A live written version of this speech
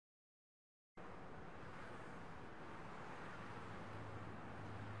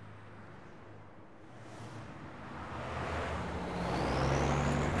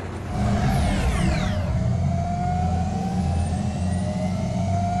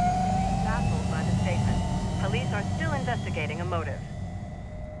investigating a motive.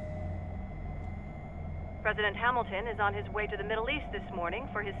 President Hamilton is on his way to the Middle East this morning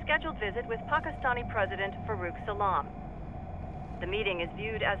for his scheduled visit with Pakistani President Farooq Salam. The meeting is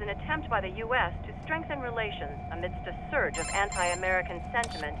viewed as an attempt by the U.S. to strengthen relations amidst a surge of anti-American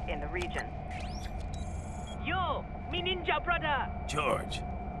sentiment in the region. Yo, me ninja brother! George,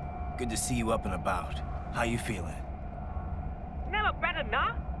 good to see you up and about. How you feeling? Never better,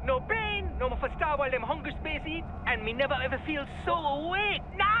 nah? No pain, no more for star while them hunger space eat, and me never ever feel so awake,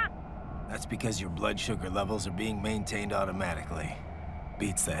 nah? That's because your blood sugar levels are being maintained automatically.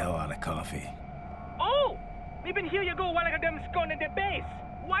 Beats the hell out of coffee. Oh! Me been here you go while I got them scone in the base.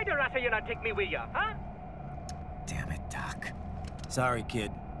 Why the rasta you not take me with ya, huh? Damn it, Doc. Sorry,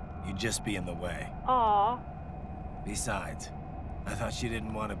 kid. You'd just be in the way. Aw. Besides, I thought you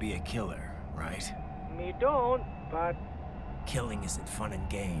didn't want to be a killer, right? Me don't, but... Killing isn't fun and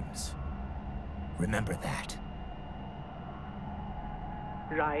games. Remember that.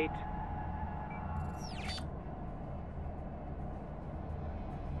 Right.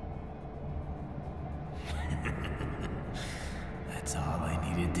 That's all I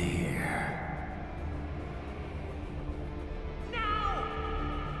needed to hear. Now!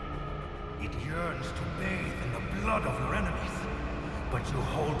 It yearns to bathe in the blood of your enemies, but you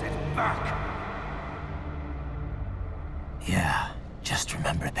hold it back. Yeah, just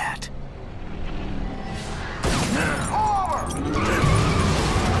remember that.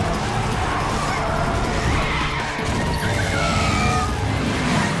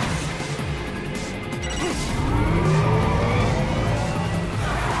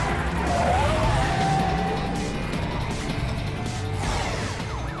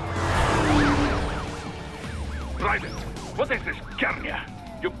 Raiden, what is this, Kenya?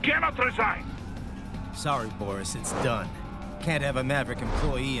 You cannot resign. Sorry, Boris, it's done. Can't have a Maverick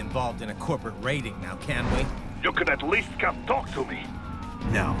employee involved in a corporate raiding now, can we? You could at least come talk to me.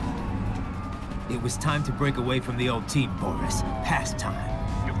 No. It was time to break away from the old team, Boris. Past time.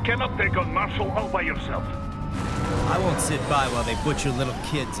 You cannot take on Marshall all by yourself. I won't sit by while they butcher little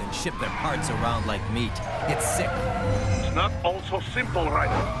kids and ship their parts around like meat. It's sick. It's not all so simple,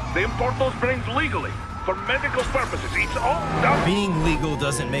 Raiden. They import those brains legally. For medical purposes, it's all done. Being legal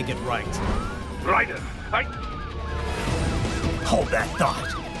doesn't make it right. Raiden, Hold that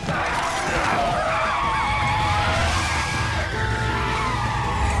thought.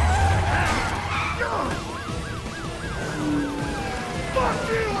 Fuck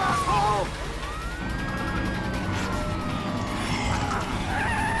you, asshole!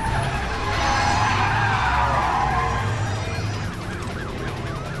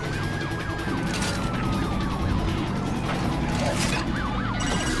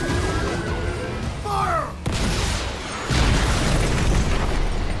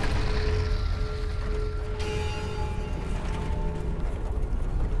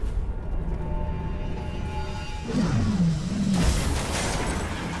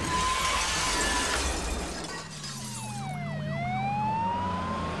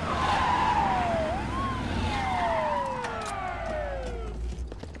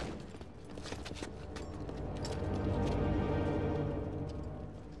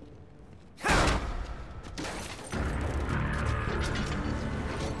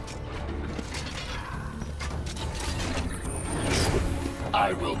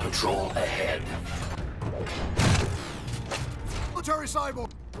 I will patrol ahead. Military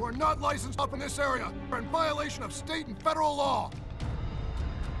cyborg who are not licensed up in this area are in violation of state and federal law.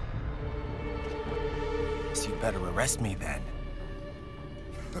 So you better arrest me then.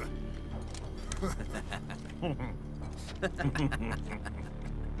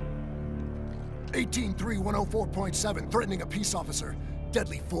 18-3-104.7, threatening a peace officer.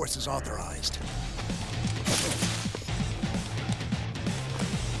 Deadly force is authorized.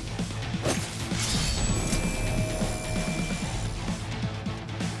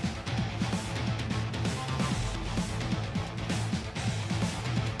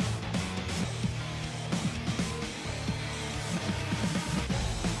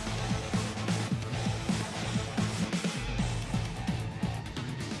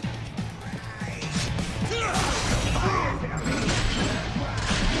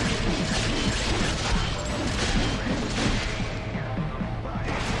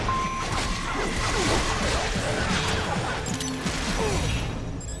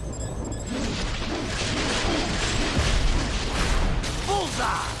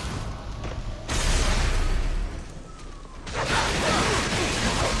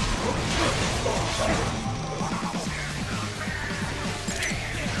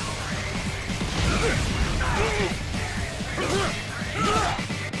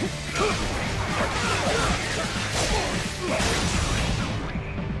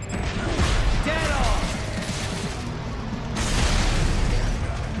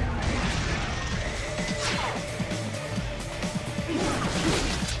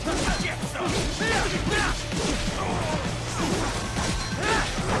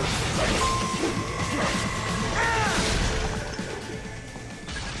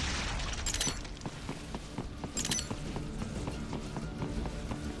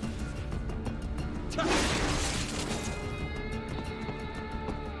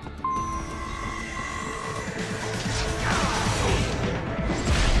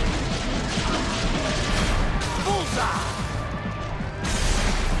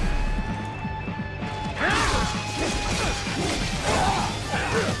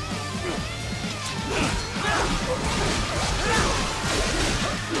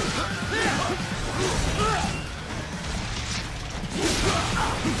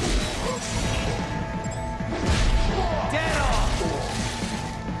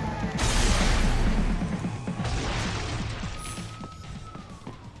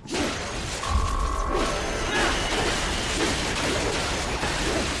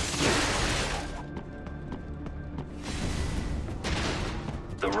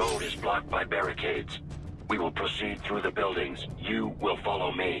 The road is blocked by barricades. We will proceed through the buildings. You will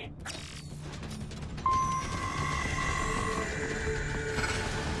follow me.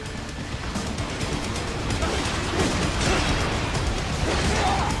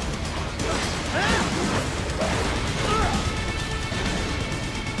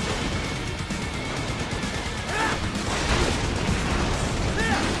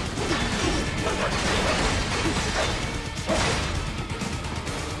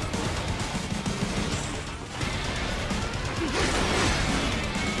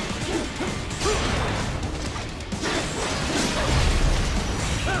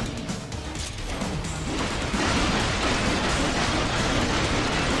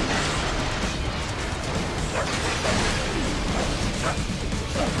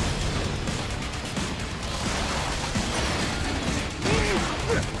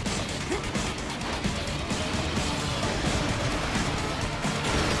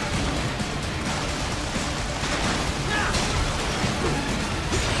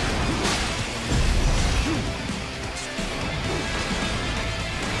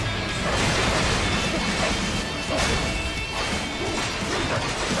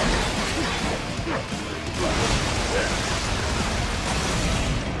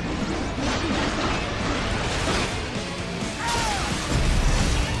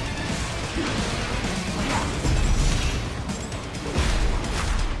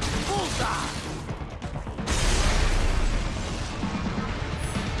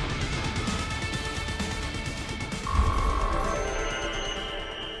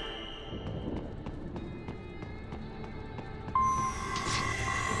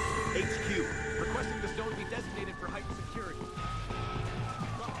 HQ, requesting the zone be designated for heightened security.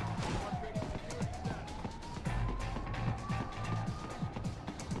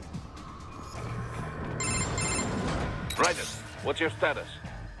 Raiden, what's your status?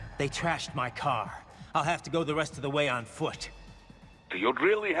 They trashed my car. I'll have to go the rest of the way on foot. Do you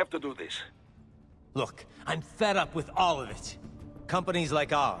really have to do this? Look, I'm fed up with all of it. Companies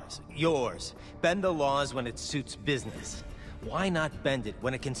like ours, yours, bend the laws when it suits business. Why not bend it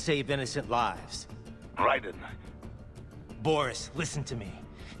when it can save innocent lives? Raiden. Boris, listen to me.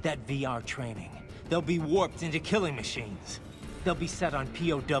 That VR training, they'll be warped into killing machines. They'll be set on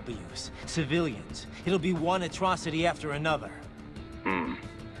POWs, civilians. It'll be one atrocity after another.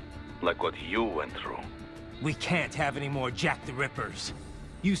 Like what you went through. We can't have any more Jack the Rippers.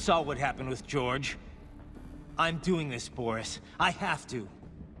 You saw what happened with George. I'm doing this, Boris. I have to.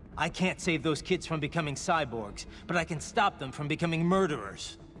 I can't save those kids from becoming cyborgs, but I can stop them from becoming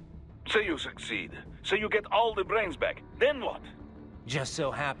murderers. Say you succeed. Say you get all the brains back. Then what? Just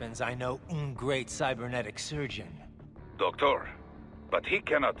so happens I know un great cybernetic surgeon. Doctor. But he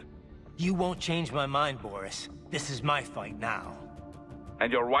cannot. You won't change my mind, Boris. This is my fight now.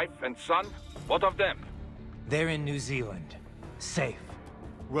 And your wife and son? What of them? They're in New Zealand. Safe.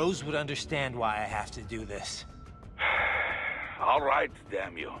 Rose would understand why I have to do this. All right,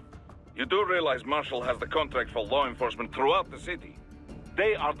 damn you. You do realize Marshall has the contract for law enforcement throughout the city.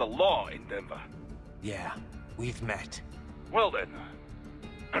 They are the law in Denver. Yeah, we've met. Well then.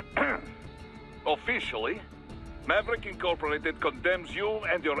 Officially, Maverick Incorporated condemns you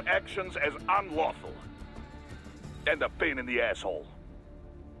and your actions as unlawful. And a pain in the asshole.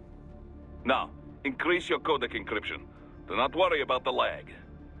 Now, increase your codec encryption. Do not worry about the lag.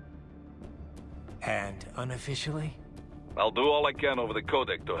 And unofficially? I'll do all I can over the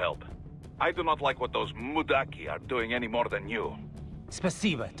codec to help. I do not like what those Mudaki are doing any more than you.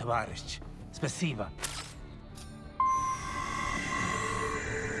 Spasiba, Tavarish. Spasiba.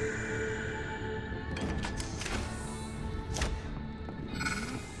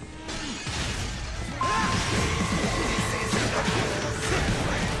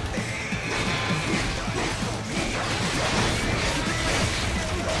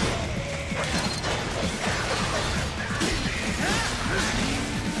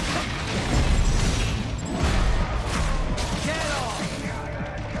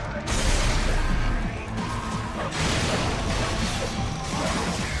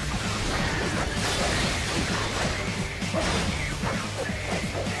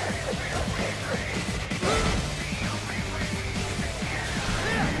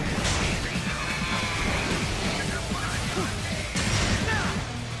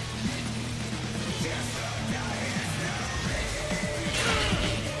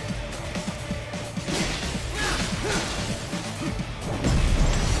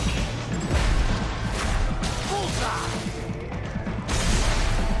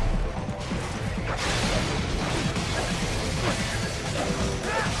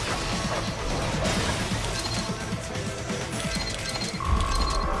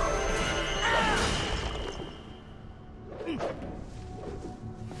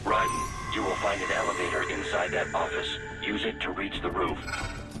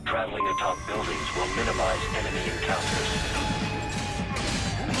 traveling atop buildings will minimize enemy encounters.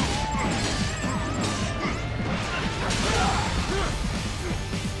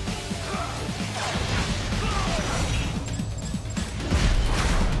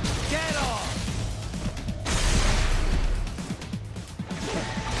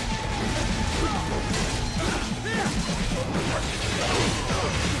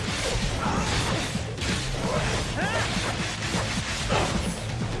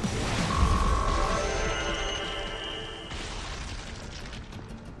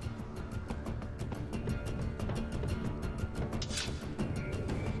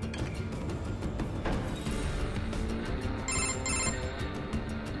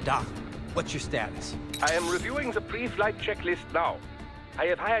 Doc, what's your status? I am reviewing the pre-flight checklist now. I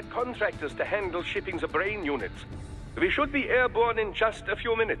have hired contractors to handle shipping the brain units. We should be airborne in just a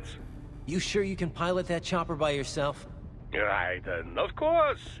few minutes. You sure you can pilot that chopper by yourself? Right, of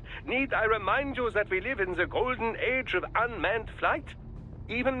course. Need I remind you that we live in the golden age of unmanned flight?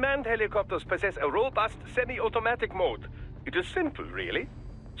 Even manned helicopters possess a robust semi-automatic mode. It is simple, really.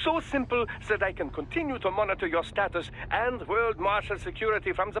 So simple that I can continue to monitor your status and world marshal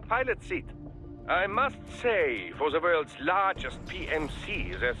security from the pilot seat. I must say, for the world's largest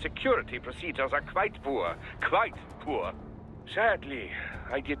PMC, their security procedures are quite poor. Quite poor. Sadly,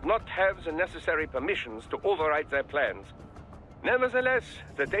 I did not have the necessary permissions to override their plans. Nevertheless,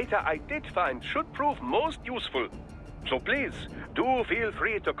 the data I did find should prove most useful. So please, do feel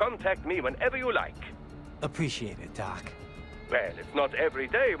free to contact me whenever you like. Appreciate it, Doc. Well, it's not every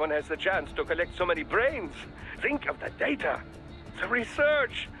day one has the chance to collect so many brains. Think of the data, the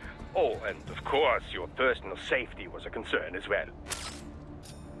research. Oh, and of course, your personal safety was a concern as well.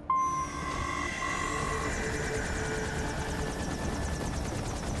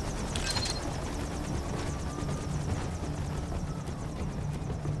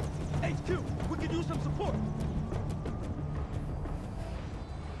 HQ, we could use some support.